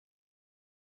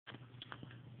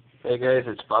Hey guys,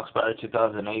 it's Foxfire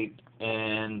 2008,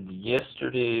 and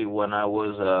yesterday when I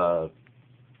was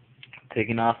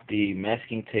taking off the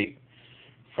masking tape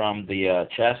from the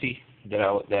chassis that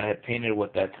I had painted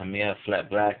with that Tamiya flat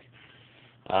black,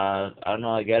 I don't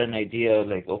know, I got an idea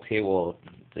like, okay, well,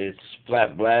 it's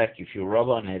flat black. If you rub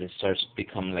on it, it starts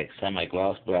becoming like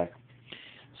semi-gloss black.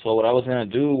 So what I was gonna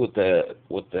do with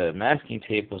the masking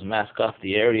tape was mask off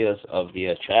the areas of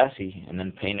the chassis and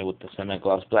then paint it with the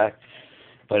semi-gloss black.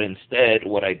 But instead,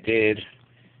 what I did,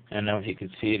 I don't know if you can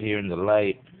see it here in the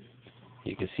light.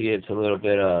 You can see it's a little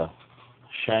bit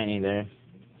shiny there.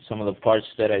 Some of the parts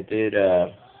that I did,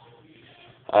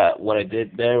 what I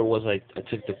did there was I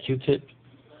took the Q-tip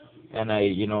and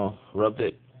I, rubbed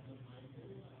it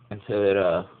until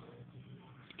it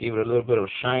gave it a little bit of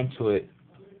shine to it,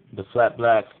 the flat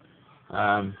black.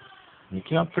 And it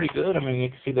came out pretty good. I mean, you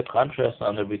can see the contrast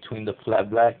on there between the flat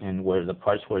black and where the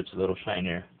parts where it's a little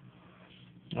shinier.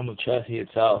 On the chassis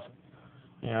itself,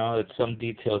 it's some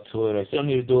detail to it. I still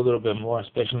need to do a little bit more,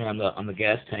 especially on the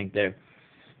gas tank there.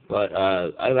 But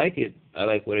I like it. I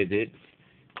like what I did,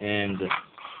 and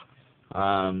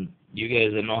you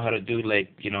guys that know how to do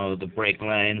the brake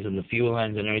lines and the fuel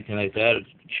lines and everything like that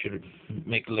should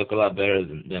make it look a lot better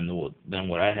than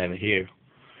what I have here.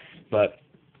 But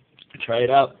try it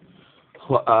out.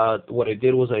 What I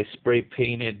did was I spray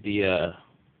painted the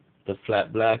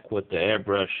flat black with the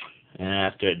airbrush, and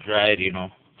after it dried,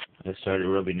 I started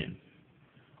rubbing it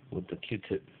with the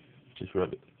Q-tip. Just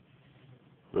rub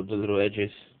the little edges,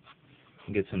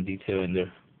 and get some detail in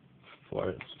there for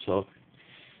it. So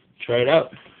try it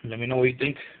out. Let me know what you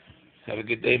think. Have a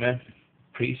good day, man.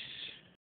 Peace.